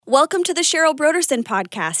Welcome to the Cheryl Broderson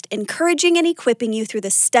podcast, encouraging and equipping you through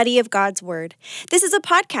the study of God's Word. This is a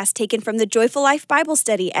podcast taken from the Joyful Life Bible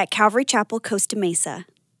Study at Calvary Chapel, Costa Mesa.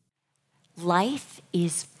 Life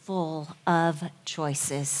is full of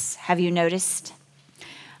choices. Have you noticed?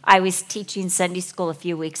 I was teaching Sunday school a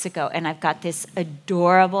few weeks ago, and I've got this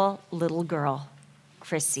adorable little girl,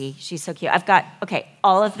 Chrissy. She's so cute.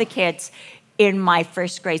 All of the kids in my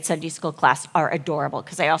first grade Sunday school class are adorable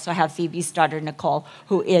because I also have Phoebe's daughter, Nicole,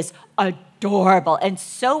 who is adorable and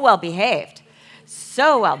so well behaved.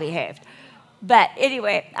 But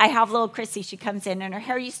anyway, I have little Chrissy. She comes in, and her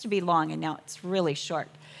hair used to be long, and now it's really short.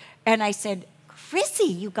 And I said, Chrissy,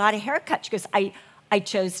 you got a haircut. She goes, I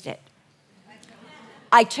chose it.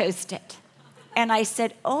 And I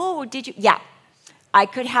said, oh, did you? Yeah, I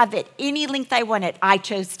could have it any length I wanted. I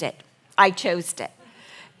chose it.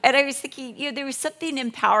 And I was thinking, there was something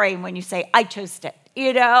empowering when you say, I chose it.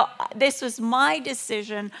 This was my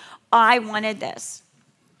decision. I wanted this.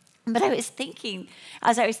 But as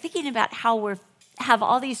I was thinking about how we have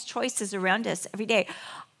all these choices around us every day,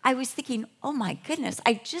 I was thinking, oh my goodness,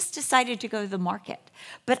 I just decided to go to the market.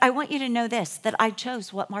 But I want you to know this, that I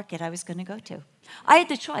chose what market I was going to go to. I had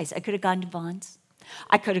the choice. I could have gone to Vons.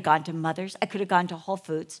 I could have gone to Mother's. I could have gone to Whole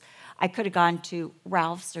Foods. I could have gone to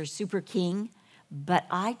Ralph's or Super King. But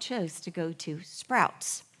I chose to go to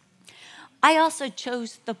Sprouts. I also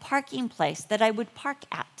chose the parking place that I would park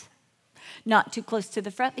at, not too close to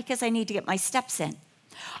the front because I need to get my steps in.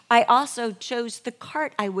 I also chose the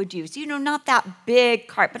cart I would use. Not that big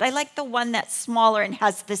cart, but I like the one that's smaller and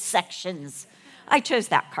has the sections. I chose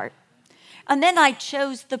that cart. And then I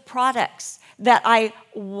chose the products that I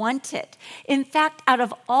wanted. In fact, out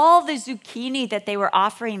of all the zucchini that they were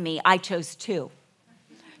offering me, I chose 2.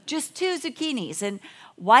 Just 2 zucchinis. And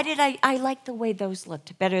why did I like the way those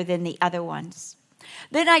looked better than the other ones?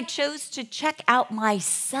 Then I chose to check out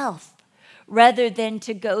myself rather than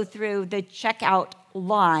to go through the checkout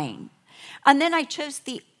line. And then I chose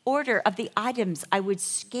the order of the items I would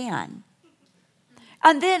scan.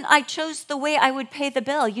 And then I chose the way I would pay the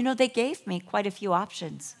bill. They gave me quite a few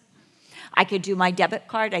options. I could do my debit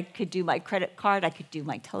card. I could do my credit card. I could do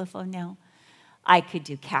my telephone now. I could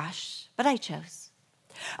do cash, but I chose.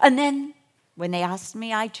 And then when they asked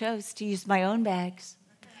me, I chose to use my own bags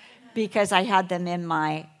because I had them in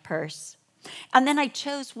my purse. And then I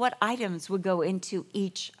chose what items would go into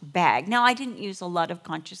each bag. Now, I didn't use a lot of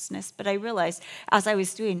consciousness, but I realized as I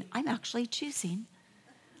was doing, I'm actually choosing.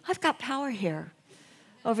 I've got power here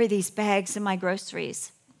over these bags and my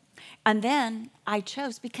groceries. And then I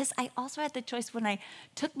chose because I also had the choice when I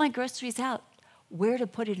took my groceries out, where to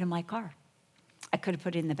put it in my car. I could have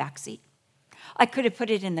put it in the back seat. I could have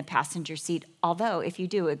put it in the passenger seat, although if you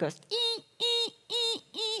do, it goes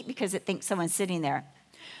because it thinks someone's sitting there.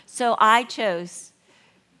 So I chose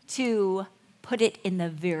to put it in the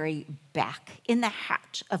very back, in the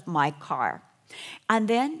hatch of my car. And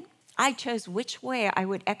then I chose which way I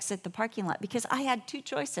would exit the parking lot because I had 2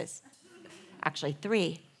 choices, actually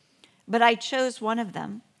 3, but I chose one of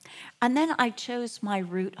them. And then I chose my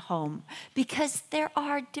route home because there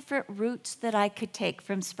are different routes that I could take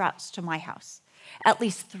from Sprouts to my house, at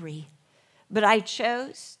least 3. But I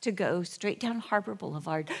chose to go straight down Harbor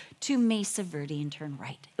Boulevard to Mesa Verde and turn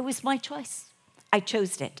right. It was my choice. I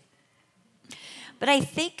chose it. But I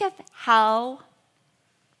think of how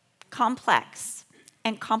complex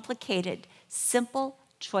and complicated simple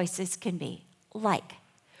choices can be. Like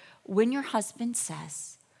when your husband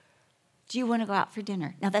says, do you want to go out for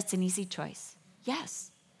dinner? Now, that's an easy choice.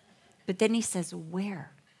 Yes. But then he says,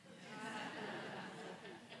 where?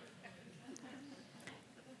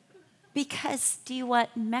 Because do you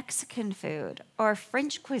want Mexican food or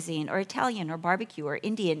French cuisine or Italian or barbecue or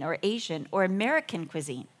Indian or Asian or American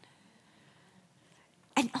cuisine?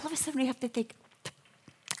 And all of a sudden we have to think,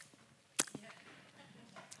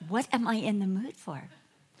 what am I in the mood for?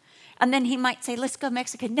 And then he might say, let's go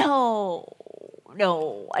Mexican. No,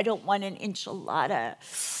 I don't want an enchilada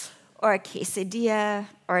or a quesadilla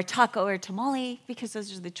or a taco or a tamale because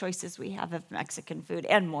those are the choices we have of Mexican food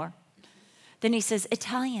and more. Then he says,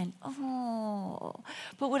 Italian. Oh,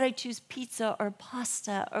 but would I choose pizza or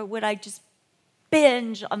pasta or would I just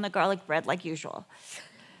binge on the garlic bread like usual?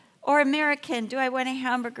 Or American, do I want a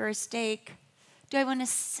hamburger or steak? Do I want a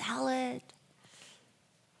salad?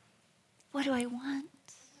 What do I want?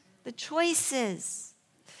 The choices.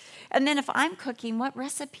 And then if I'm cooking, what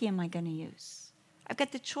recipe am I going to use? I've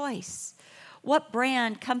got the choice. What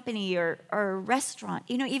brand, company, or restaurant?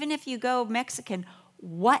 Even if you go Mexican,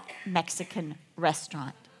 what Mexican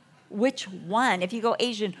restaurant? Which one? If you go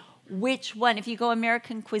Asian, which one? If you go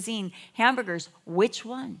American cuisine, hamburgers, which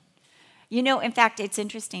one? In fact, it's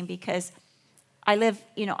interesting because I live,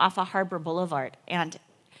 off of Harbor Boulevard, and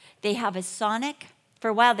they have a Sonic. For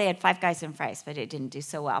a while, they had Five Guys and Fries, but it didn't do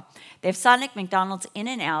so well. They have Sonic, McDonald's,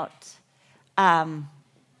 In-N-Out.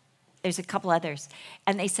 There's a couple others.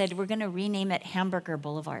 And they said, we're going to rename it Hamburger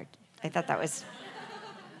Boulevard. I thought that was...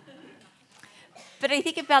 But I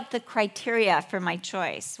think about the criteria for my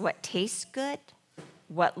choice. What tastes good?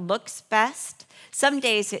 What looks best? Some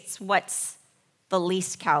days it's what's the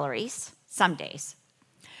least calories. Some days.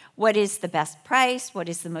 What is the best price? What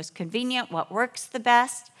is the most convenient? What works the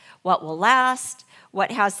best? What will last?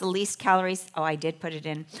 What has the least calories? Oh, I did put it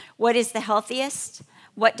in. What is the healthiest?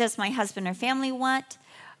 What does my husband or family want?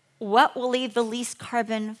 What will leave the least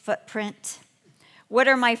carbon footprint? What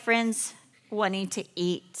are my friends wanting to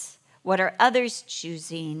eat? What are others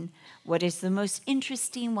choosing? What is the most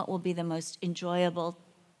interesting? What will be the most enjoyable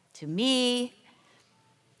to me?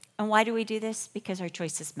 And why do we do this? Because our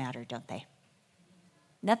choices matter, don't they?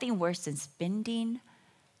 Nothing worse than spending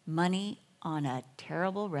money on a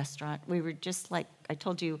terrible restaurant. We were just like, I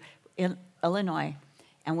told you, in Illinois,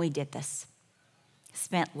 and we did this.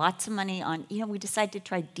 Spent lots of money on, we decided to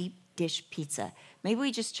try deep dish pizza. Maybe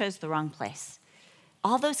we just chose the wrong place.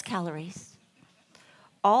 All those calories,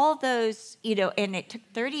 all those, and it took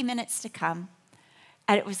 30 minutes to come.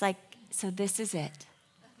 And it was like, so this is it.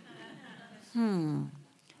 And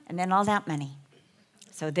then all that money.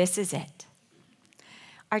 So this is it.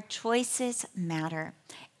 Our choices matter.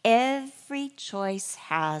 Every choice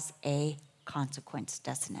has a consequence,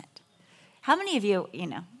 doesn't it? How many of you,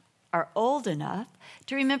 are old enough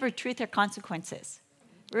to remember Truth or Consequences?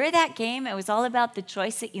 Remember that game? It was all about the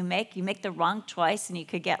choice that you make. You make the wrong choice and you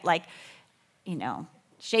could get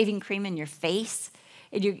shaving cream in your face.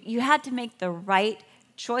 And you had to make the right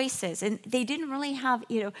choices. And they didn't really have,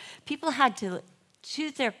 people had to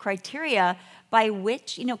choose their criteria by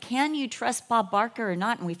which, can you trust Bob Barker or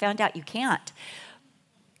not? And we found out you can't.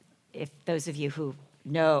 If those of you who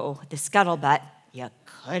know the scuttlebutt, you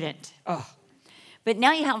couldn't. Oh. But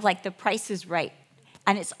now you have The Price is Right.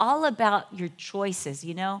 And it's all about your choices,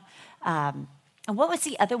 And what was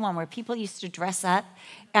the other one where people used to dress up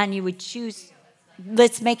and you would choose,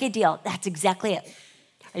 let's make a deal. That's exactly it.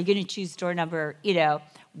 Are you going to choose door number,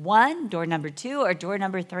 1, door number 2, or door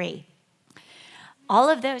number 3? All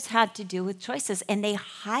of those had to do with choices, and they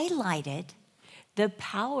highlighted the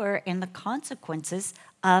power and the consequences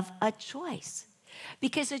of a choice.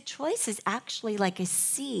 Because a choice is actually like a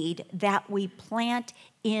seed that we plant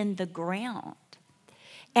in the ground.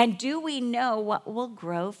 And do we know what will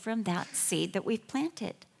grow from that seed that we've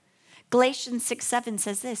planted? Galatians 6:7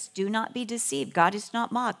 says this, do not be deceived. God is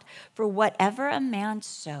not mocked. For whatever a man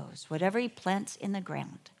sows, whatever he plants in the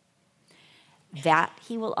ground, that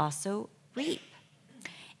he will also reap.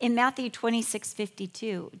 In Matthew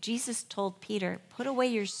 26:52, Jesus told Peter, put away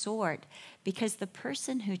your sword, because the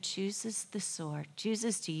person who chooses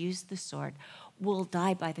to use the sword, will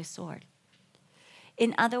die by the sword.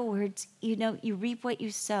 In other words, you reap what you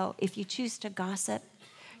sow. If you choose to gossip,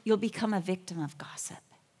 you'll become a victim of gossip.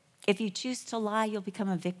 If you choose to lie, you'll become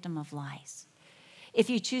a victim of lies. If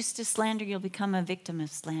you choose to slander, you'll become a victim of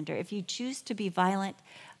slander. If you choose to be violent,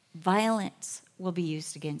 violence will be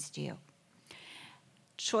used against you.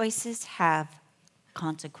 Choices have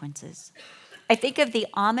consequences. I think of the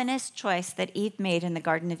ominous choice that Eve made in the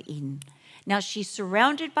Garden of Eden. Now, she's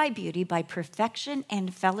surrounded by beauty, by perfection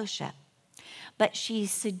and fellowship, but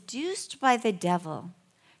she's seduced by the devil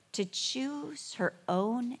to choose her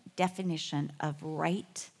own definition of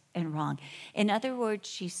right and wrong. In other words,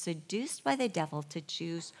 she's seduced by the devil to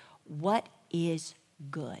choose what is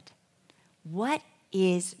good. What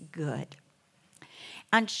is good?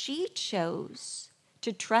 And she chose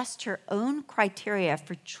to trust her own criteria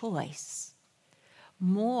for choice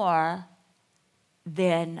more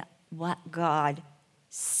than what God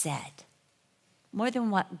said. More than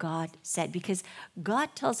what God said. Because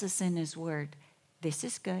God tells us in his word, this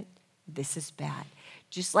is good, this is bad.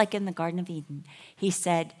 Just like in the Garden of Eden, he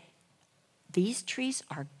said, these trees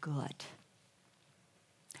are good.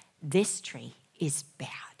 This tree is bad.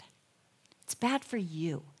 It's bad for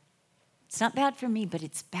you. It's not bad for me, but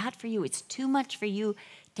it's bad for you. It's too much for you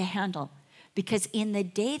to handle. Because in the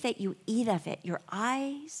day that you eat of it,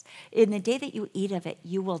 in the day that you eat of it,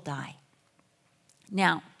 you will die.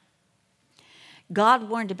 Now, God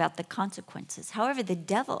warned about the consequences. However, the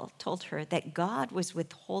devil told her that God was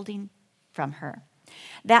withholding from her,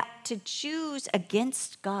 that to choose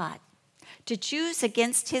against God, to choose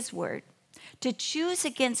against his word, to choose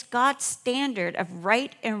against God's standard of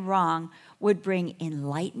right and wrong would bring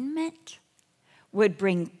enlightenment, would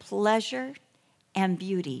bring pleasure and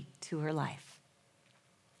beauty to her life.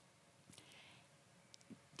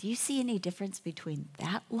 Do you see any difference between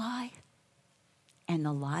that lie and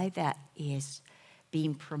the lie that is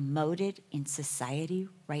being promoted in society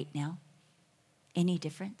right now? Any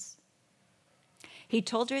difference? He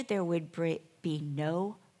told her there would be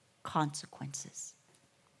no consequences.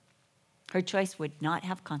 Her choice would not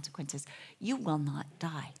have consequences. You will not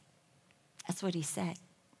die. That's what he said.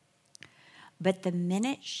 But the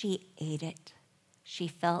minute she ate it, she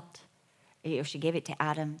gave it to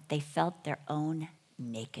Adam, they felt their own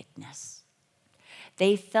nakedness.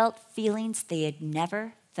 They felt feelings they had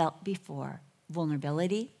never felt before: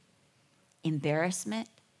 vulnerability, embarrassment,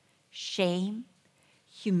 shame,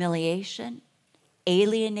 humiliation,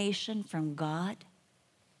 alienation from God,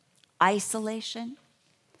 isolation.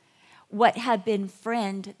 What had been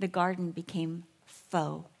friend, the garden became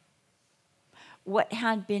foe. What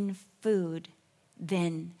had been food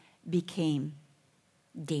then became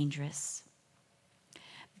dangerous.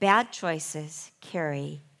 Bad choices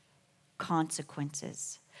carry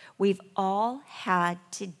consequences. We've all had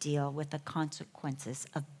to deal with the consequences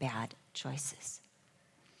of bad choices.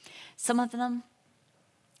 Some of them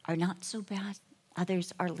are not so bad,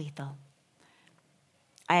 others are lethal.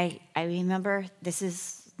 I remember, this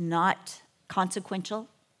is not consequential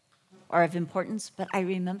or of importance, but I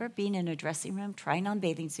remember being in a dressing room trying on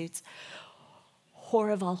bathing suits.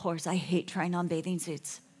 Horror of all horrors, I hate trying on bathing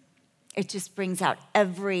suits. It just brings out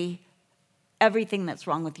everything that's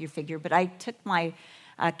wrong with your figure. But I took my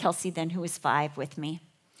Kelsey then, who was 5, with me.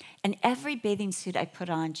 And every bathing suit I put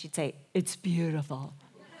on, she'd say, "It's beautiful.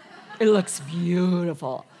 It looks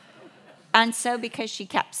beautiful." And so because she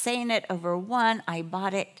kept saying it over one, I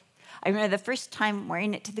bought it. I remember the first time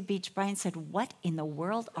wearing it to the beach, Brian said, "What in the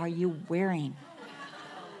world are you wearing?"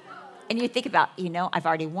 And you think about, I've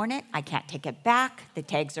already worn it. I can't take it back. The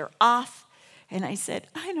tags are off. And I said,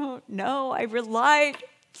 "I don't know. I relied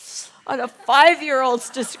on a 5-year-old's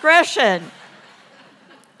discretion."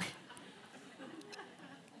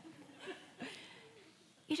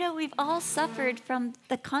 We've all suffered from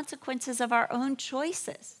the consequences of our own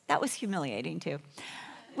choices. That was humiliating too.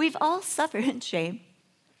 We've all suffered in shame,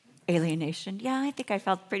 alienation. Yeah, I think I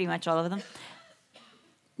felt pretty much all of them.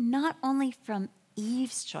 Not only from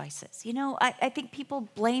Eve's choices. I think people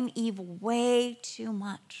blame Eve way too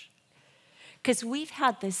much because we've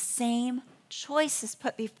had the same choices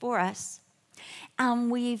put before us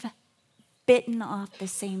and we've bitten off the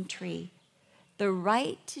same tree. The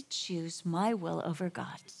right to choose my will over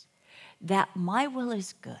God's, that my will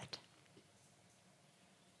is good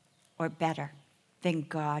or better than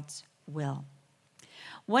God's will.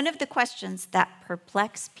 One of the questions that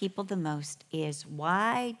perplex people the most is,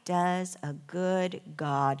 why does a good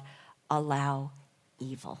God allow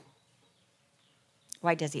evil?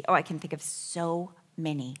 Why does he? I can think of so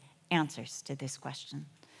many answers to this question.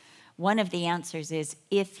 One of the answers is,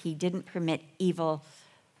 if he didn't permit evil,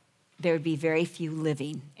 there would be very few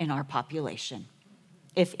living in our population,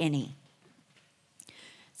 if any.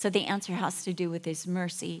 So the answer has to do with his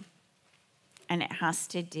mercy, and it has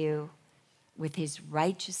to do with his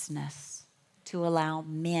righteousness to allow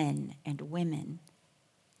men and women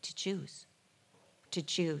to choose.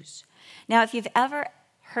 Now, if you've ever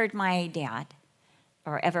heard my dad,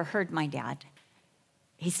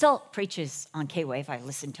 he still preaches on K-Wave. I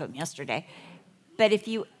listened to him yesterday. But if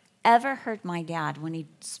you ever heard my dad, when he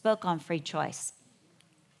spoke on free choice,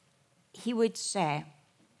 he would say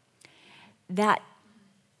that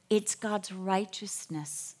it's God's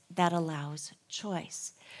righteousness that allows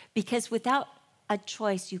choice. Because without a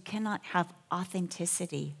choice, you cannot have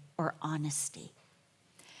authenticity or honesty.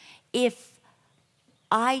 If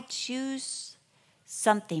I choose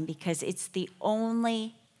something because it's the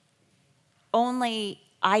only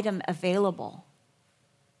item available,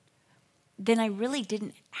 then I really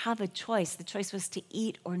didn't have a choice. The choice was to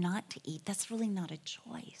eat or not to eat. That's really not a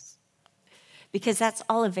choice because that's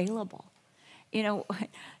all available.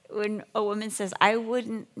 When a woman says, "I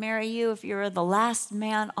wouldn't marry you if you were the last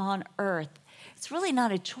man on earth," it's really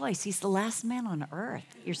not a choice. He's the last man on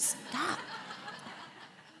earth. You're stuck.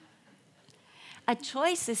 A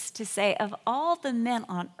choice is to say, of all the men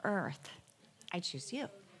on earth, I choose you.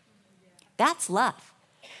 That's love.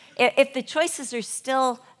 If the choices are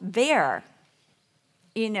still there,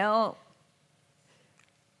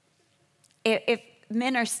 if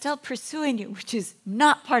men are still pursuing you, which is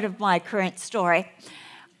not part of my current story,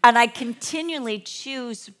 and I continually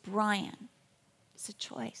choose Brian, it's a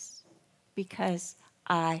choice because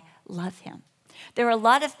I love him. There are a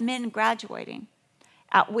lot of men graduating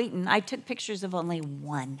at Wheaton. I took pictures of only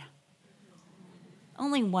one.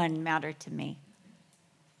 Only one mattered to me.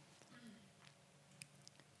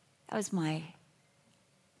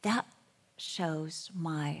 That shows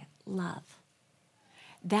my love.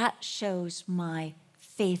 That shows my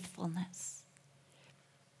faithfulness.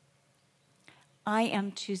 I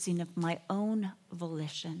am choosing of my own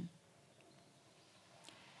volition.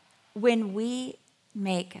 When we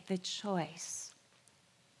make the choice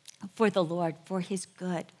for the Lord, for his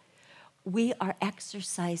good, we are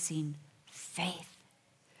exercising faith.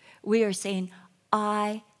 We are saying,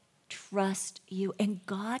 I trust you, and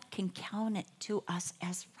God can count it to us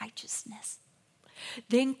as righteousness.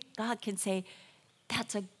 Then God can say,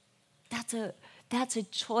 that's a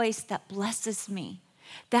choice that blesses me.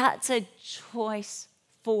 That's a choice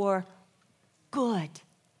for good.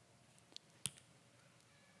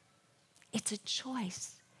 It's a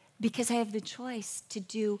choice because I have the choice to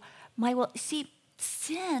do my will. See,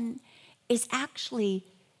 sin is actually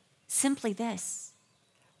simply this.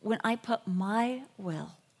 When I put my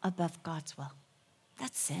will above God's will,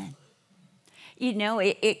 that's sin. You know,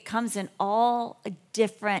 it comes in all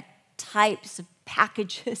different types of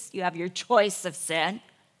packages. You have your choice of sin.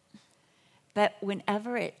 But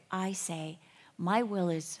whenever I say, my will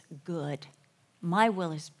is good, my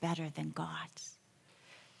will is better than God's,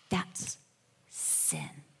 that's sin.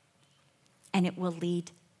 And it will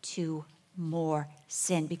lead to more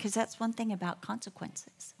sin, because that's one thing about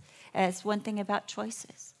consequences. It's one thing about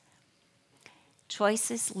choices.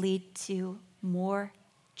 Choices lead to more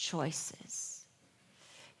choices.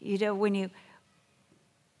 You know, when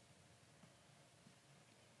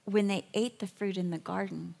they ate the fruit in the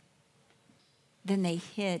garden, then they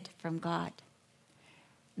hid from God.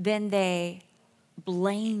 Then they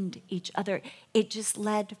blamed each other. It just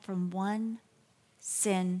led from one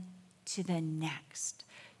sin to the next.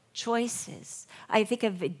 Choices. I think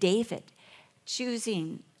of David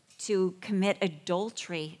choosing to commit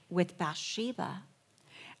adultery with Bathsheba,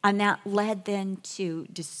 and that led then to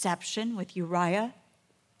deception with Uriah,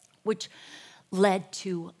 which led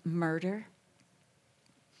to murder.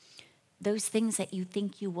 Those things that you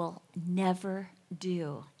think you will never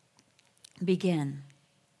do begin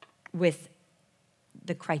with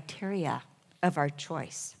the criteria of our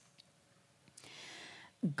choice.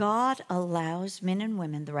 God allows men and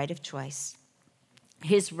women the right of choice.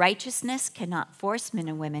 His righteousness cannot force men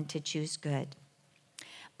and women to choose good.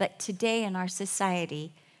 But today in our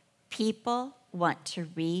society, people want to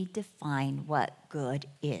redefine what good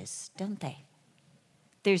is, don't they?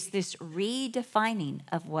 There's this redefining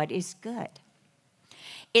of what is good.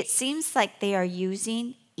 It seems like they are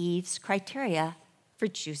using Eve's criteria for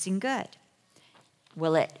choosing good.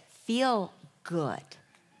 Will it feel good?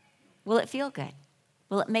 Will it feel good?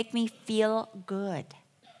 Will it make me feel good?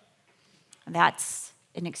 That's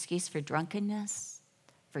an excuse for drunkenness,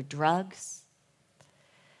 for drugs,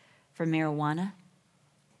 for marijuana.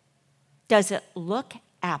 Does it look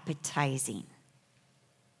appetizing?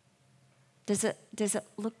 Does it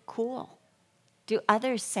look cool? Do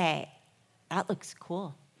others say, that looks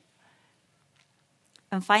cool?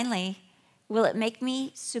 And finally, will it make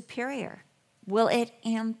me superior? Will it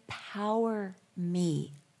empower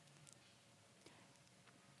me?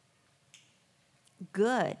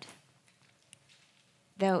 Good,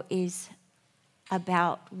 though, is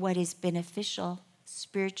about what is beneficial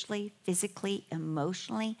spiritually, physically,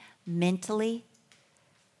 emotionally, mentally,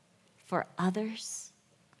 for others,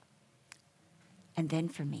 and then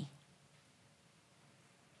for me.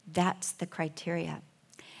 That's the criteria.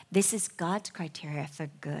 This is God's criteria for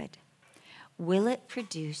good. Will it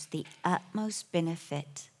produce the utmost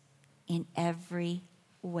benefit in every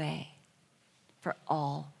way for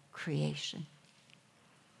all creation?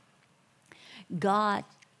 God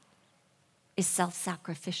is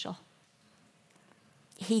self-sacrificial.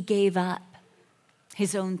 He gave up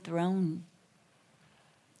his own throne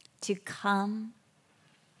to come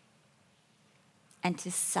and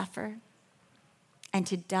to suffer and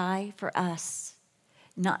to die for us,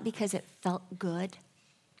 not because it felt good,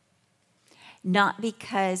 not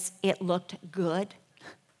because it looked good,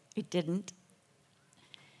 it didn't,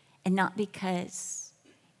 and not because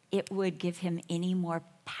it would give him any more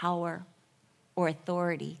power or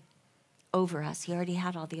authority over us. He already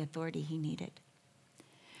had all the authority he needed.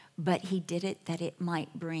 But he did it that it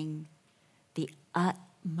might bring the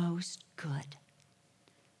utmost good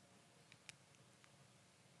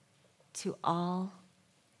to all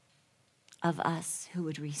of us who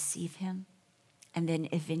would receive him, and then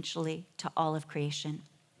eventually to all of creation.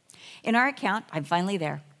 In our account, I'm finally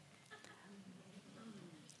there,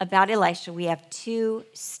 about Elisha, we have two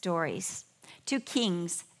stories, two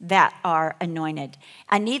kings that are anointed.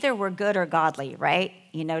 And neither were good or godly, right?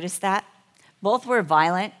 You notice that? Both were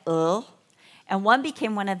violent, and one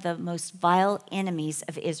became one of the most vile enemies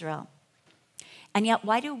of Israel. And yet,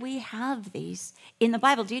 why do we have these in the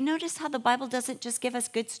Bible? Do you notice how the Bible doesn't just give us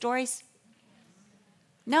good stories?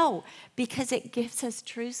 No, because it gives us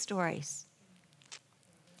true stories.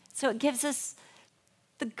 So it gives us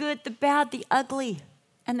the good, the bad, the ugly,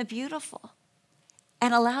 and the beautiful,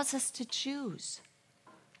 and allows us to choose.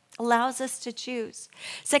 Allows us to choose.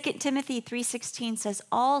 2 Timothy 3:16 says,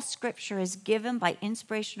 all scripture is given by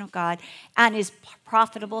inspiration of God and is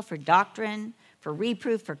profitable for doctrine, for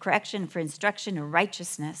reproof, for correction, for instruction in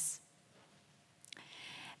righteousness.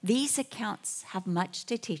 These accounts have much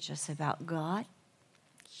to teach us about God,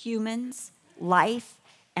 humans, life,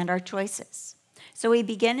 and our choices. So we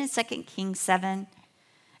begin in 2 Kings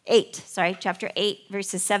chapter 8,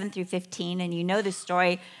 verses 7 through 15. And you know the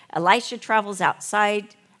story. Elisha travels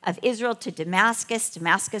outside of Israel to Damascus.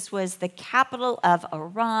 Damascus was the capital of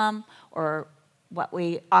Aram, or what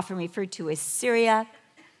we often refer to as Syria.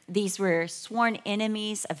 These were sworn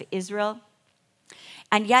enemies of Israel.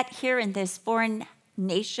 And yet here in this foreign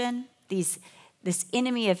nation, this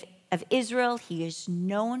enemy of Israel, he is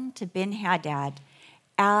known to Ben-Hadad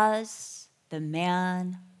as the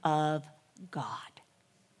man of God.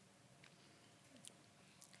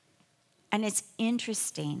 And it's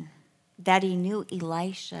interesting that he knew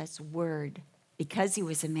Elisha's word because he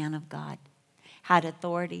was a man of God, had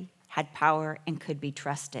authority, had power, and could be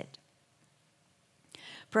trusted.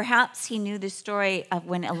 Perhaps he knew the story of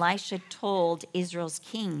when Elisha told Israel's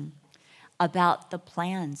king about the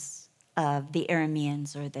plans of the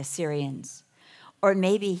Arameans or the Syrians. Or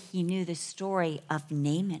maybe he knew the story of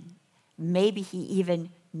Naaman. Maybe he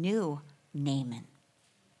even knew Naaman.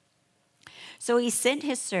 So he sent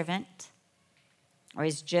his servant, or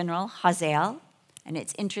his general, Hazael. And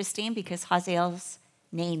it's interesting because Hazael's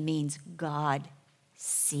name means God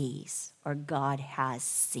sees, or God has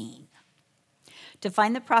seen, to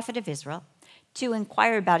find the prophet of Israel, to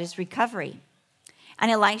inquire about his recovery.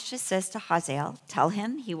 And Elisha says to Hazael, tell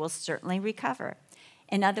him he will certainly recover.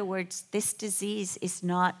 In other words, this disease is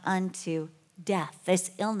not unto death.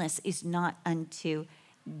 This illness is not unto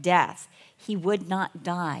death. He would not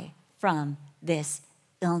die from this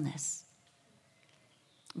illness.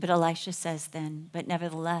 But Elisha says then, but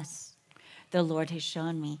nevertheless, the Lord has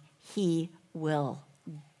shown me he will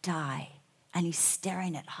die. And he's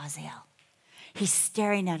staring at Hazael. He's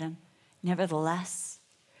staring at him. Nevertheless,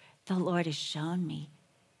 the Lord has shown me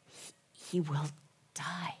he will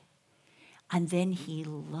die. And then he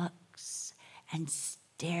looks and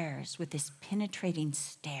stares with this penetrating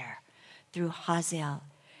stare through Hazael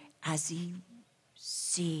as he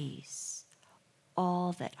sees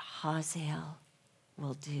all that Hazael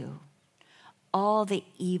will do, all the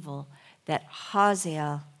evil that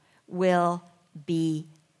Hazael will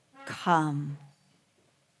become.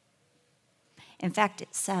 In fact,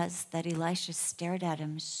 it says that Elisha stared at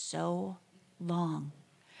him so long,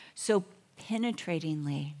 so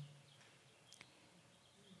penetratingly,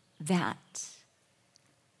 that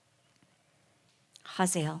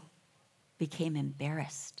Hazael became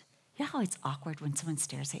embarrassed. You know how it's awkward when someone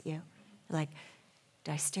stares at you? Like,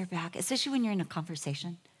 do I stare back? Especially when you're in a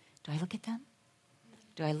conversation. Do I look at them?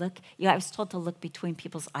 Do I look? I was told to look between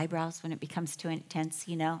people's eyebrows when it becomes too intense,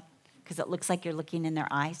 because it looks like you're looking in their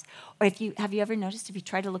eyes. Or have you ever noticed if you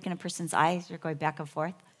try to look in a person's eyes, you're going back and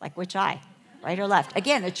forth? Like, which eye? Right or left?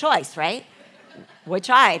 Again, a choice, right? Which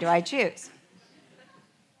eye do I choose?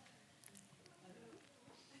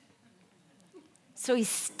 So he's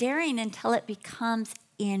staring until it becomes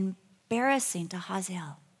embarrassing to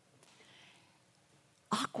Hazael.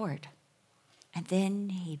 Awkward. And then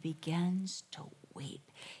he begins to weep.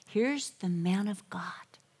 Here's the man of God.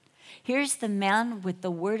 Here's the man with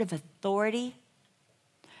the word of authority,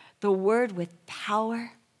 the word with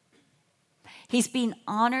power. He's being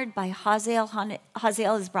honored by Hazael.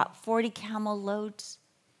 Hazael has brought 40 camel loads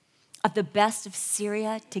of the best of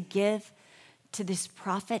Syria to give to this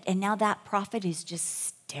prophet. And now that prophet is just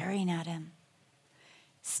staring at him,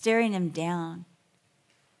 staring him down.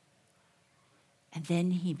 And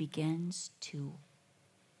then he begins to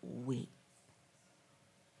weep.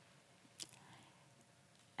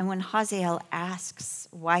 And when Hazael asks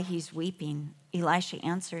why he's weeping, Elisha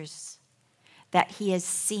answers that he has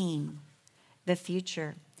seen the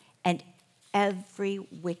future and every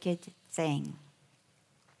wicked thing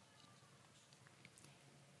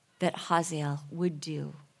that Hazael would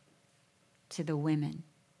do to the women,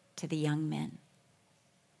 to the young men,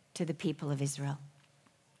 to the people of Israel,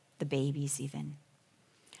 the babies even.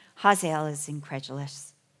 Hazael is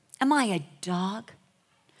incredulous. Am I a dog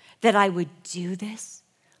that I would do this?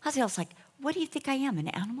 Hazael's like, what do you think I am, an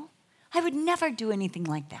animal? I would never do anything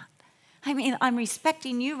like that. I mean, I'm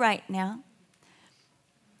respecting you right now.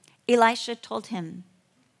 Elisha told him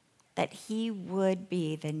that he would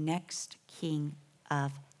be the next king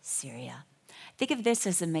of Syria. Think of this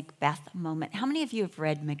as a Macbeth moment. How many of you have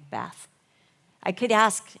read Macbeth? I could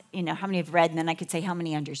ask, how many have read, and then I could say how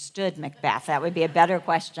many understood Macbeth. That would be a better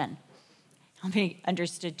question. How many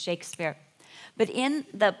understood Shakespeare? But in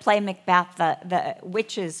the play Macbeth, the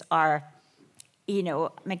witches are,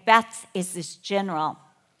 Macbeth is this general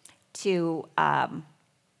to the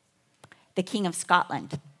king of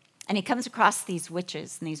Scotland. And he comes across these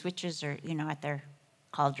witches, and these witches are, at their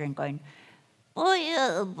cauldron going,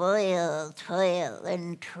 boil, boil, toil,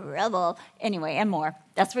 and trouble. Anyway, and more.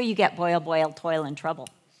 That's where you get boil, boil, toil, and trouble.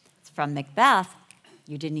 It's from Macbeth.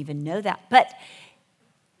 You didn't even know that. But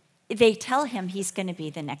they tell him he's going to be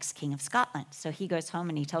the next king of Scotland. So he goes home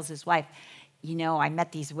and he tells his wife, I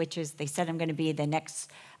met these witches. They said I'm going to be the next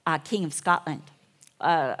king of Scotland.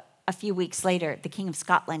 A few weeks later, the king of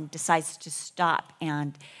Scotland decides to stop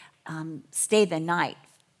and stay the night,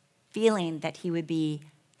 feeling that he would be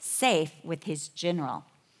safe with his general.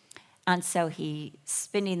 And so he's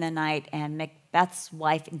spending the night, and Macbeth's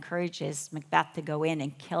wife encourages Macbeth to go in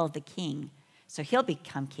and kill the king. So he'll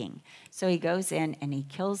become king. So he goes in and he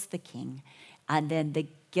kills the king. And then the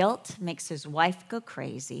guilt makes his wife go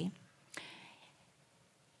crazy.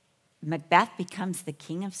 Macbeth becomes the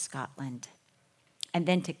king of Scotland. And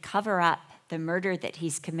then to cover up the murder that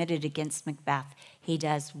he's committed against Macbeth, he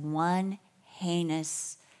does one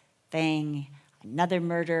heinous thing, another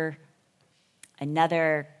murder,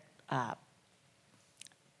 another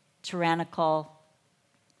tyrannical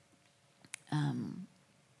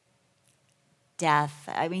death.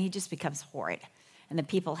 I mean, he just becomes horrid, and the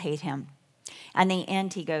people hate him. And in the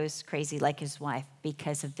end, he goes crazy like his wife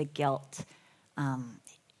because of the guilt.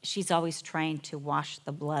 She's always trying to wash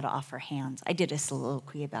the blood off her hands. I did a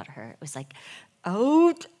soliloquy about her. It was like,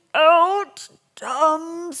 out,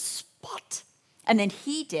 dumb spot. And then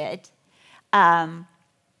he did,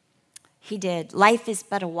 life is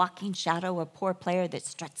but a walking shadow, a poor player that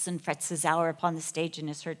struts and frets his hour upon the stage and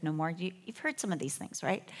is heard no more. You've heard some of these things,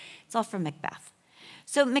 right? It's all from Macbeth.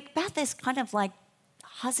 So Macbeth is kind of like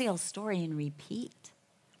Hazael's story in repeat.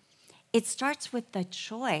 It starts with the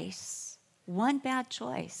choice, one bad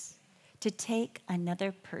choice, to take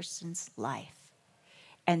another person's life.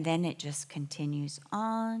 And then it just continues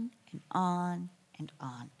on and on and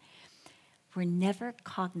on. We're never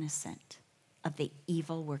cognizant of the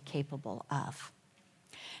evil we're capable of.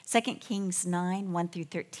 2 Kings 9, 1 through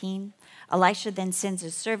 13. Elisha then sends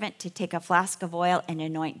a servant to take a flask of oil and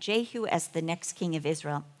anoint Jehu as the next king of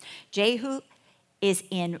Israel. Jehu is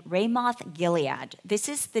in Ramoth Gilead. This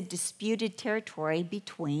is the disputed territory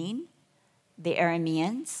between the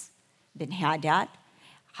Arameans, Ben-Hadad,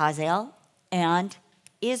 Hazael, and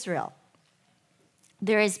Israel.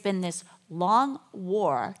 There has been this long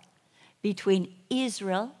war between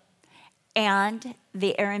Israel and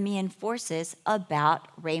the Aramean forces about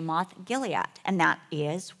Ramoth Gilead. And that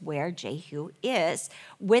is where Jehu is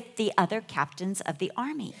with the other captains of the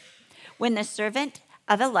army. When the servant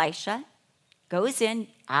of Elisha goes in,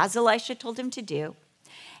 as Elisha told him to do,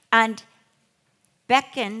 and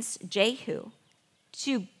beckons Jehu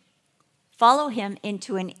to follow him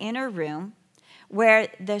into an inner room where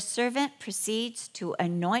the servant proceeds to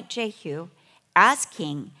anoint Jehu as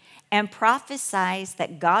king and prophesies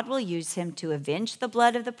that God will use him to avenge the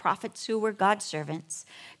blood of the prophets who were God's servants,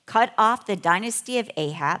 cut off the dynasty of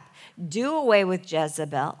Ahab, do away with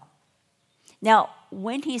Jezebel. Now,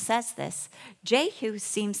 when he says this, Jehu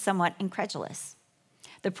seems somewhat incredulous.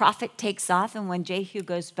 The prophet takes off, and when Jehu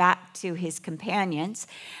goes back to his companions,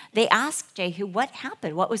 they ask Jehu, what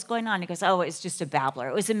happened? What was going on? He goes, it was just a babbler.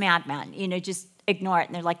 It was a madman. Just ignore it.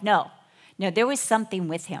 And they're like, no, there was something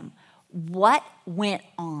with him. What went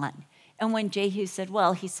on? And when Jehu said,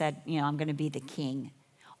 I'm going to be the king,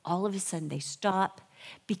 all of a sudden they stop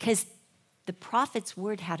because the prophet's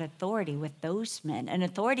word had authority with those men, an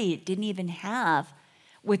authority it didn't even have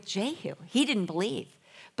with Jehu. He didn't believe.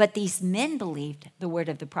 But these men believed the word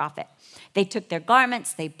of the prophet. They took their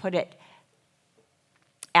garments, they put it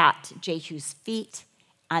at Jehu's feet,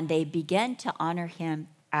 and they began to honor him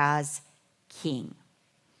as king.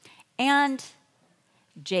 And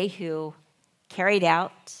Jehu carried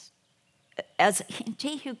out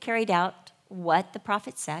what the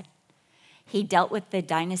prophet said. He dealt with the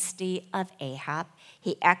dynasty of Ahab.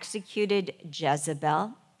 He executed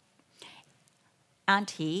Jezebel. And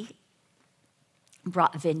he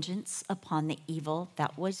brought vengeance upon the evil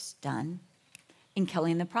that was done in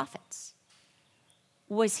killing the prophets.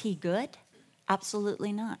 Was he good?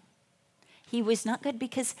 Absolutely not. He was not good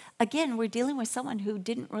because, again, we're dealing with someone who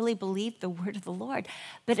didn't really believe the word of the Lord.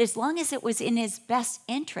 But as long as it was in his best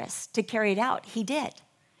interest to carry it out, he did.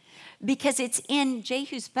 Because it's in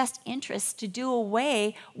Jehu's best interest to do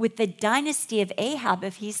away with the dynasty of Ahab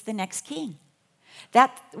if he's the next king.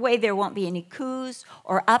 That way there won't be any coups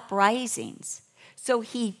or uprisings. So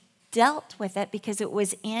he dealt with it because it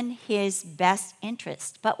was in his best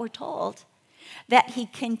interest. But we're told that he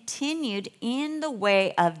continued in the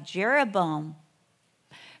way of Jeroboam,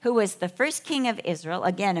 who was the first king of Israel,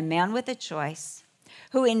 again, a man with a choice,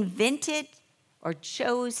 who invented or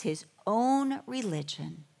chose his own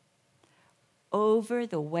religion over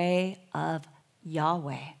the way of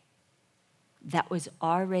Yahweh that was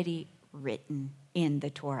already written in the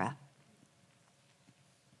Torah.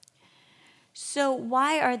 So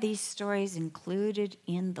why are these stories included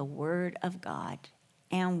in the Word of God?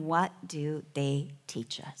 And what do they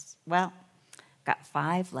teach us? Well, I've got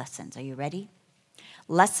 5 lessons. Are you ready?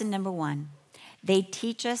 Lesson number 1, they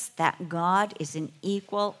teach us that God is an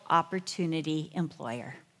equal opportunity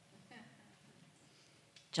employer.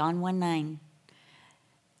 John 1:9.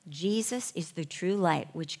 Jesus is the true light,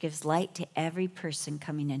 which gives light to every person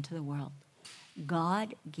coming into the world.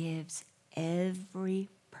 God gives every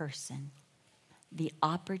person the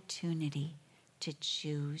opportunity to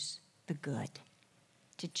choose the good,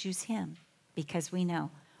 to choose him, because we know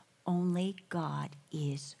only God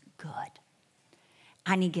is good.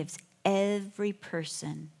 And he gives every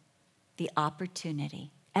person the opportunity,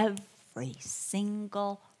 every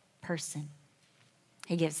single person.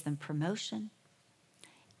 He gives them promotion.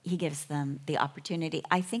 He gives them the opportunity.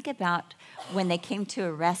 I think about when they came to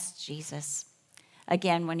arrest Jesus.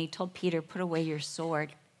 Again, when he told Peter, put away your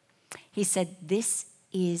sword, he said, this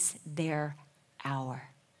is their hour.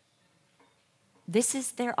 This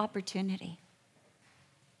is their opportunity.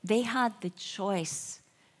 They had the choice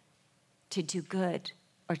to do good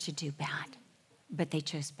or to do bad, but they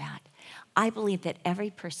chose bad. I believe that every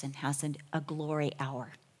person has a glory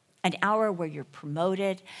hour. An hour where you're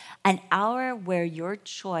promoted, an hour where your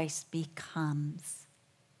choice becomes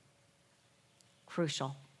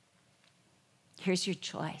crucial. Here's your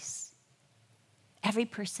choice. Every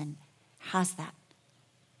person has that.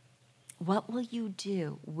 What will you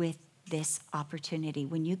do with this opportunity?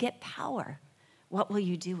 When you get power, what will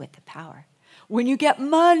you do with the power? When you get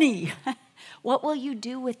money, what will you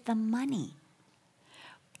do with the money?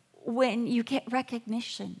 When you get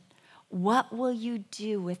recognition, what will you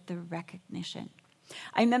do with the recognition?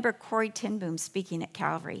 I remember Corrie ten Boom speaking at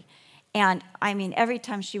Calvary. And I mean, every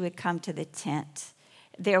time she would come to the tent,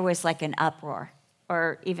 there was like an uproar,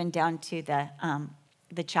 or even down to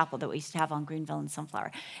the chapel that we used to have on Greenville and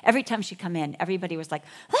Sunflower. Every time she'd come in, everybody was like,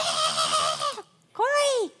 ah,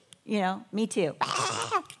 Corrie! You know, me too.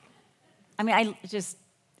 Ah. I mean,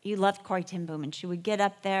 you loved Corrie ten Boom, and she would get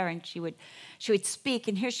up there and she would speak,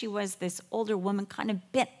 and here she was, this older woman, kind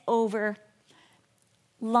of bent over,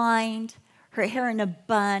 lined, her hair in a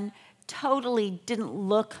bun, totally didn't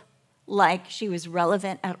look like she was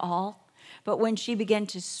relevant at all. But when she began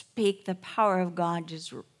to speak, the power of God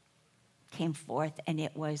just came forth, and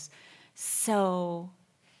it was so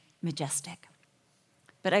majestic.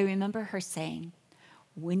 But I remember her saying,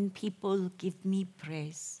 when people give me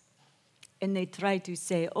praise, and they try to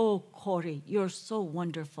say, oh, Corrie, you're so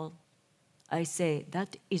wonderful, I say,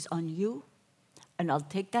 that is on you, and I'll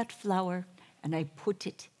take that flower, and I put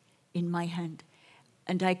it in my hand,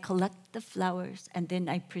 and I collect the flowers, and then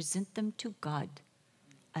I present them to God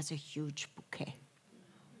as a huge bouquet.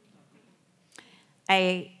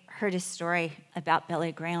 I heard a story about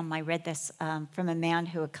Billy Graham. I read this from a man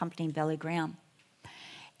who accompanied Billy Graham.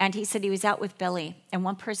 And he said he was out with Billy, and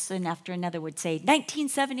one person after another would say,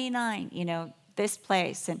 1979, you know, this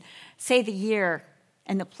place, and say the year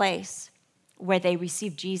and the place where they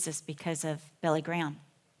received Jesus because of Billy Graham.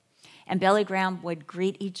 And Billy Graham would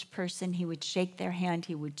greet each person. He would shake their hand.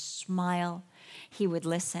 He would smile. He would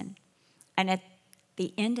listen. And at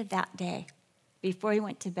the end of that day, before he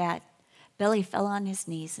went to bed, Billy fell on his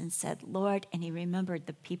knees and said, Lord, and he remembered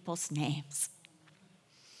the people's names.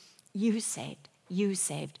 You saved. You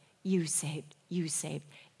saved, you saved, you saved.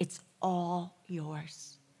 It's all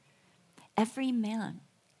yours. Every man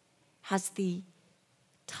has the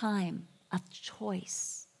time of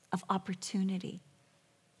choice, of opportunity,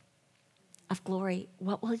 of glory.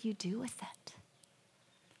 What will you do with it?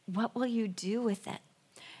 What will you do with it?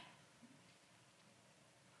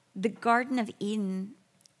 The Garden of Eden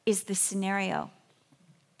is the scenario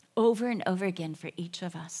over and over again for each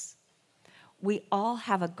of us. We all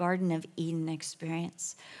have a Garden of Eden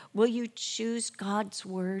experience. Will you choose God's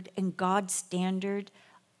word and God's standard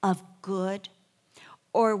of good?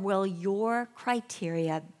 Or will your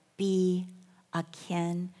criteria be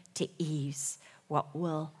akin to Eve's? What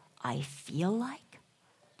will I feel like?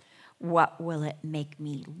 What will it make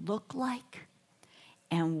me look like?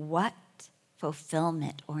 And what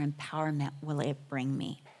fulfillment or empowerment will it bring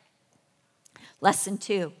me? Lesson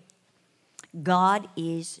 2, God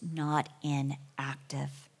is not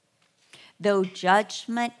inactive. Though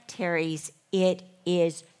judgment tarries, it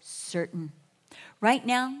is certain. Right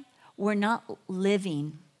now, we're not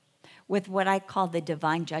living with what I call the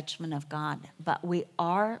divine judgment of God, but we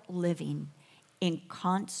are living in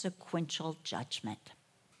consequential judgment.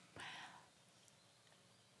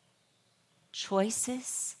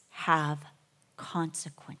 Choices have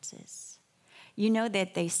consequences. You know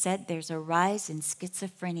that they said there's a rise in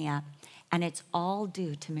schizophrenia, and it's all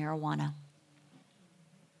due to marijuana.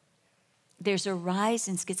 There's a rise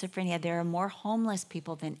in schizophrenia. There are more homeless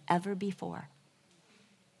people than ever before.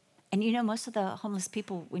 And you know, most of the homeless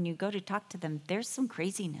people, when you go to talk to them, there's some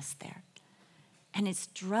craziness there. And it's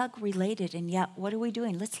drug related, and yet what are we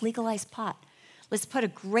doing? Let's legalize pot. Let's put a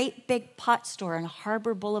great big pot store on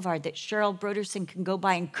Harbor Boulevard that Cheryl Broderson can go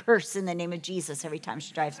by and curse in the name of Jesus every time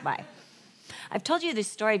she drives by. I've told you this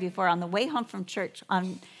story before. On the way home from church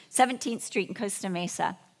on 17th Street in Costa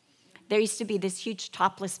Mesa, there used to be this huge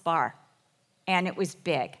topless bar, and it was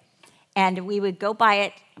big. And we would go by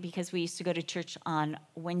it because we used to go to church on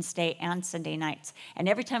Wednesday and Sunday nights. And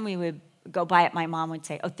every time we would go by it, my mom would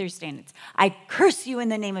say, Thursday nights, I curse you in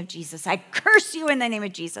the name of Jesus. I curse you in the name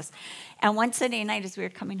of Jesus. And one Sunday night as we were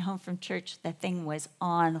coming home from church, the thing was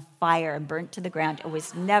on fire and burnt to the ground. It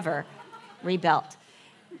was never rebuilt.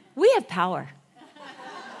 We have power.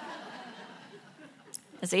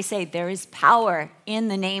 As they say, there is power in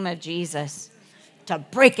the name of Jesus to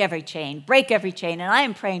break every chain. And I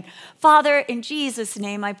am praying, Father, in Jesus'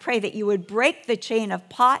 name, I pray that you would break the chain of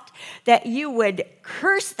pot, that you would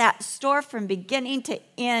curse that store from beginning to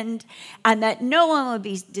end, and that no one would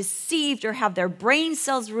be deceived or have their brain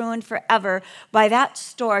cells ruined forever by that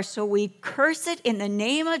store. So we curse it in the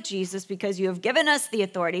name of Jesus because you have given us the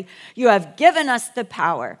authority. You have given us the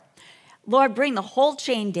power. Lord, bring the whole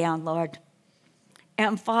chain down, Lord.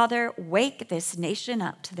 And Father, wake this nation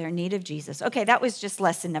up to their need of Jesus. Okay, that was just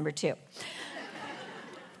lesson number 2.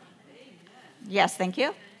 Yes, thank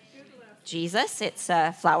you. Jesus, it's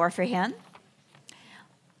a flower for him.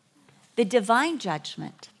 The divine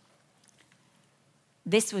judgment,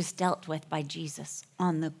 this was dealt with by Jesus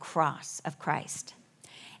on the cross of Christ.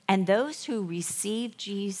 And those who receive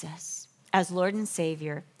Jesus as Lord and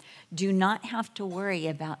Savior do not have to worry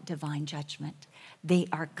about divine judgment. They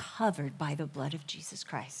are covered by the blood of Jesus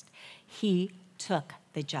Christ. He took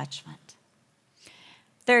the judgment.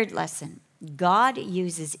 Third lesson, God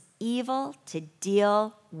uses evil to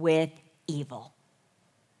deal with evil.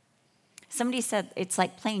 Somebody said it's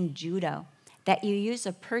like playing judo, that you use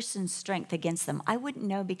a person's strength against them. I wouldn't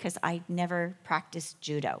know because I never practiced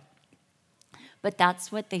judo. But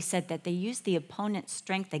that's what they said, that they used the opponent's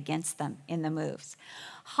strength against them in the moves.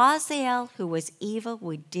 Hazael, who was evil,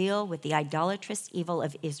 would deal with the idolatrous evil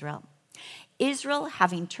of Israel. Israel,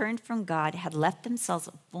 having turned from God, had left themselves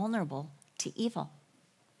vulnerable to evil.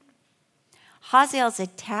 Hazael's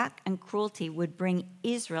attack and cruelty would bring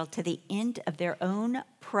Israel to the end of their own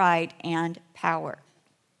pride and power.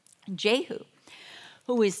 Jehu,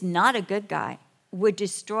 who was not a good guy, would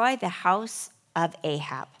destroy the house of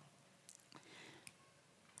Ahab.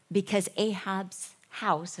 Because Ahab's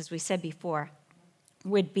house, as we said before,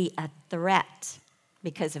 would be a threat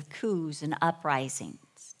because of coups and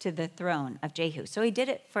uprisings to the throne of Jehu. So he did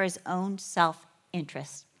it for his own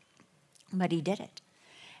self-interest, but he did it.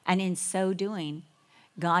 And in so doing,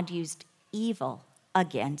 God used evil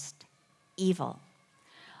against evil.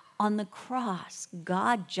 On the cross,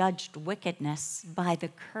 God judged wickedness by the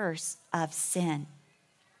curse of sin.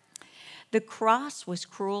 The cross was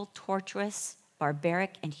cruel, torturous,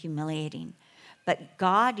 barbaric, and humiliating. But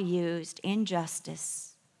God used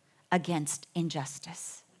injustice against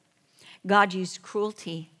injustice. God used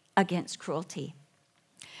cruelty against cruelty.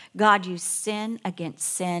 God used sin against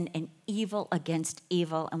sin and evil against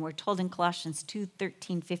evil. And we're told in Colossians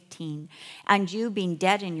 2:13-15, and you being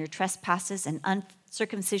dead in your trespasses and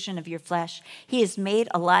uncircumcision of your flesh, he is made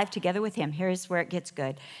alive together with him. Here's where it gets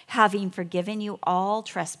good. Having forgiven you all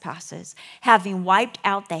trespasses, having wiped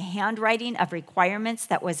out the handwriting of requirements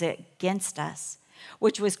that was against us,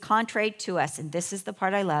 which was contrary to us, and this is the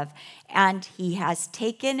part I love, and he has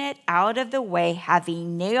taken it out of the way,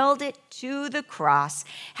 having nailed it to the cross,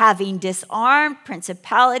 having disarmed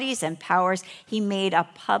principalities and powers, he made a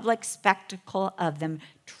public spectacle of them,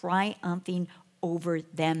 triumphing over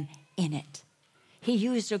them in it. He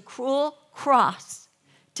used a cruel cross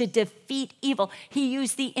to defeat evil. He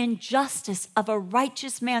used the injustice of a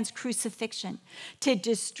righteous man's crucifixion to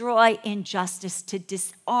destroy injustice, to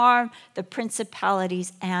disarm the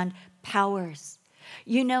principalities and powers.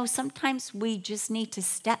 You know, sometimes we just need to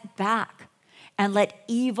step back and let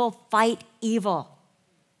evil fight evil.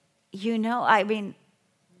 You know, I mean,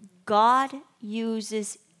 God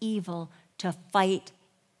uses evil to fight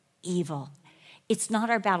evil. It's not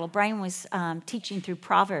our battle. Brian was teaching through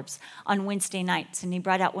Proverbs on Wednesday nights, and he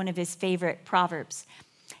brought out one of his favorite Proverbs.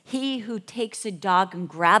 He who takes a dog and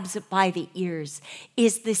grabs it by the ears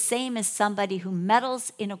is the same as somebody who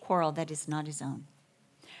meddles in a quarrel that is not his own.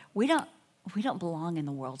 We don't belong in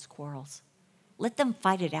the world's quarrels. Let them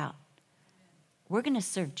fight it out. We're going to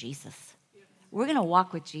serve Jesus. We're going to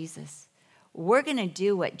walk with Jesus. We're going to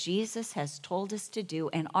do what Jesus has told us to do,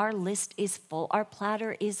 and our list is full. Our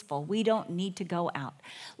platter is full. We don't need to go out.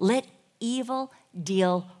 Let evil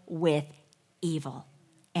deal with evil,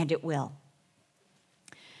 and it will.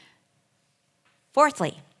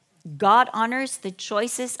 Fourthly, God honors the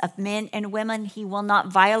choices of men and women. He will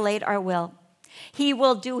not violate our will. He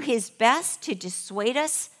will do his best to dissuade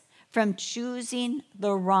us from choosing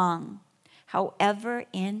the wrong. However,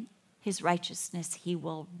 in his righteousness, he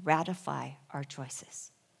will ratify our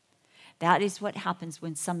choices. That is what happens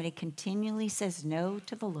when somebody continually says no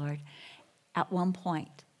to the Lord. At one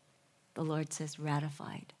point, the Lord says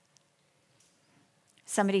ratified.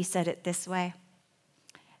 Somebody said it this way,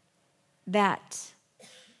 that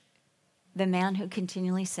the man who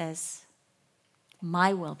continually says,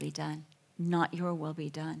 my will be done, not your will be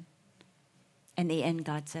done. In the end,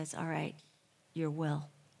 God says, all right, your will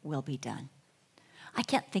be done. I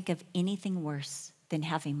can't think of anything worse than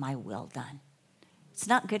having my will done. It's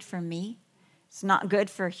not good for me. It's not good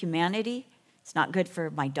for humanity. It's not good for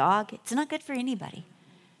my dog. It's not good for anybody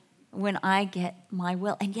when I get my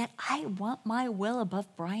will. And yet I want my will above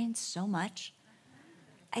Brian so much.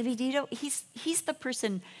 I mean, you know, he's the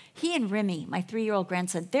person, he and Remy, my 3-year-old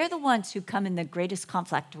grandson, they're the ones who come in the greatest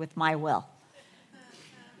conflict with my will.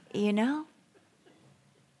 You know?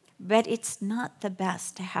 But it's not the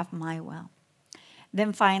best to have my will.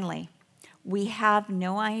 Then finally, we have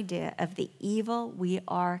no idea of the evil we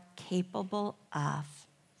are capable of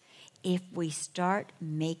if we start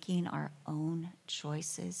making our own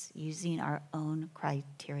choices, using our own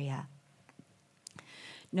criteria.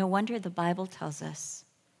 No wonder the Bible tells us,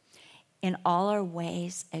 in all our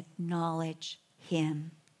ways acknowledge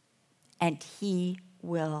him, and he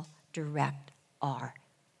will direct our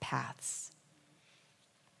paths.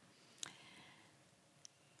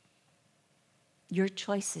 Your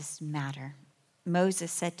choices matter.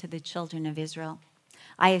 Moses said to the children of Israel,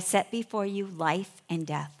 I have set before you life and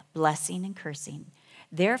death, blessing and cursing.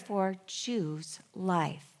 Therefore, choose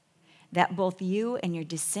life, that both you and your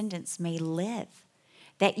descendants may live,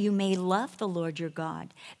 that you may love the Lord your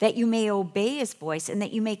God, that you may obey his voice, and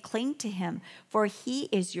that you may cling to him, for he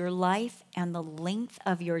is your life and the length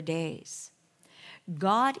of your days.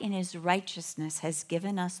 God in his righteousness has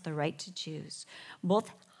given us the right to choose.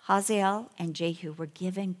 Both Hazael and Jehu were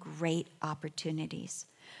given great opportunities,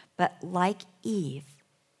 but like Eve,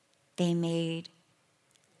 they made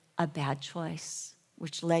a bad choice,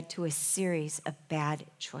 which led to a series of bad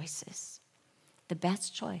choices. The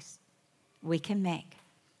best choice we can make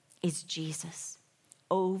is Jesus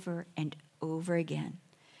over and over again,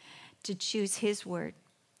 to choose his word,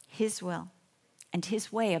 his will, and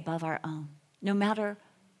his way above our own, no matter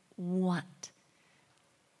what,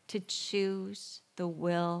 to choose the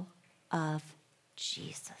will of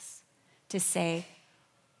Jesus, to say,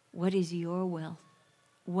 what is your will?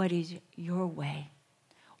 What is your way?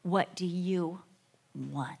 What do you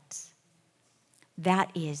want?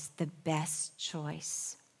 That is the best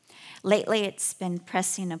choice. Lately, it's been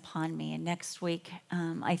pressing upon me, and next week,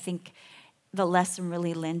 I think the lesson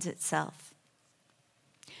really lends itself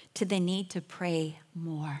to the need to pray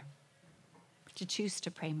more, to choose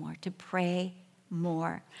to pray more, to pray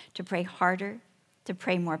more, to pray harder, to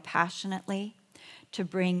pray more passionately, to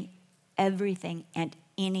bring everything and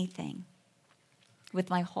anything with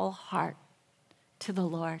my whole heart to the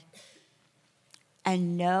Lord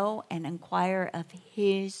and know and inquire of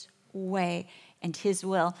his way and his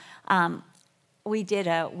will. We did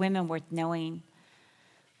a Women Worth Knowing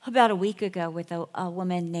about a week ago with a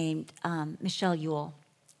woman named Michelle Ewell,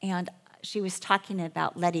 and she was talking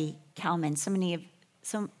about Letty Kalman.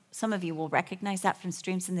 Some of you will recognize that from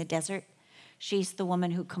Streams in the Desert. She's the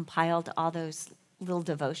woman who compiled all those little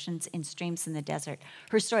devotions in Streams in the Desert.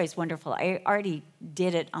 Her story is wonderful. I already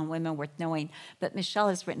did it on Women Worth Knowing, but Michelle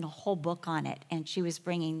has written a whole book on it, and she was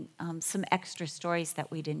bringing some extra stories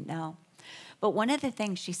that we didn't know. But one of the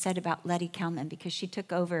things she said about Letty Kalman, because she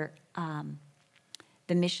took over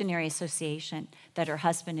the Missionary Association that her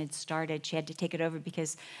husband had started, she had to take it over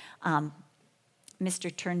because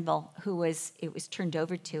Mr. Turnbull, it was turned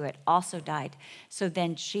over to, it also died. So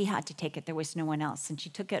then she had to take it. There was no one else. And she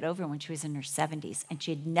took it over when she was in her 70s, and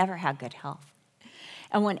she had never had good health.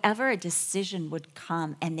 And whenever a decision would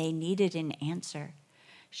come and they needed an answer,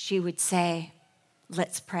 she would say,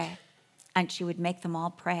 let's pray. And she would make them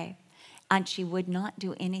all pray. And she would not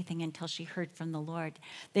do anything until she heard from the Lord.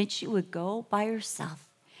 Then she would go by herself.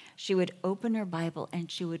 She would open her Bible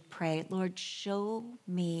and she would pray, Lord, show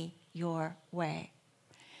me your way.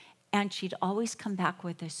 And she'd always come back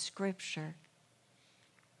with a scripture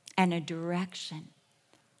and a direction.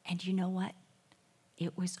 And you know what?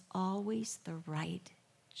 It was always the right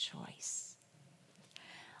choice.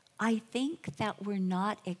 I think that we're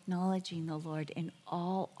not acknowledging the Lord in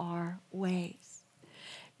all our ways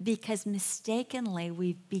because mistakenly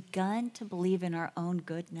we've begun to believe in our own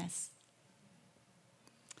goodness.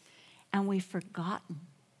 And we've forgotten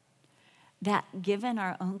that given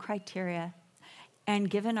our own criteria and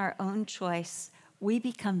given our own choice, we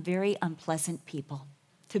become very unpleasant people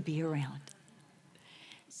to be around.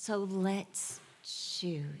 So let's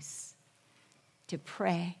choose to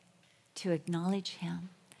pray, to acknowledge Him,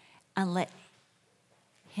 and let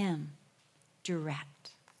Him direct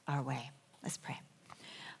our way. Let's pray.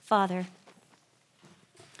 Father,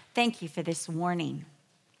 thank you for this warning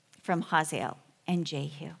from Hazael and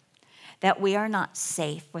Jehu, that we are not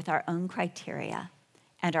safe with our own criteria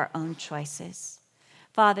and our own choices.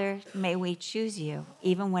 Father, may we choose you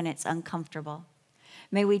even when it's uncomfortable.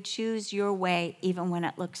 May we choose your way even when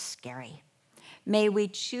it looks scary. May we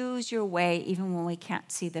choose your way even when we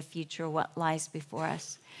can't see the future, what lies before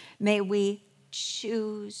us. May we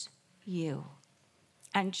choose you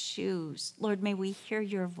and choose. Lord, may we hear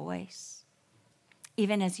your voice,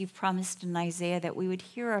 even as you've promised in Isaiah that we would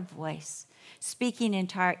hear a voice speaking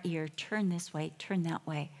into our ear, turn this way, turn that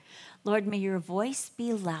way. Lord, may your voice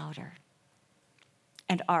be louder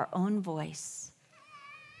and our own voice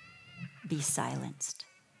be silenced.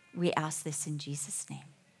 We ask this in Jesus' name.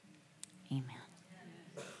 Amen.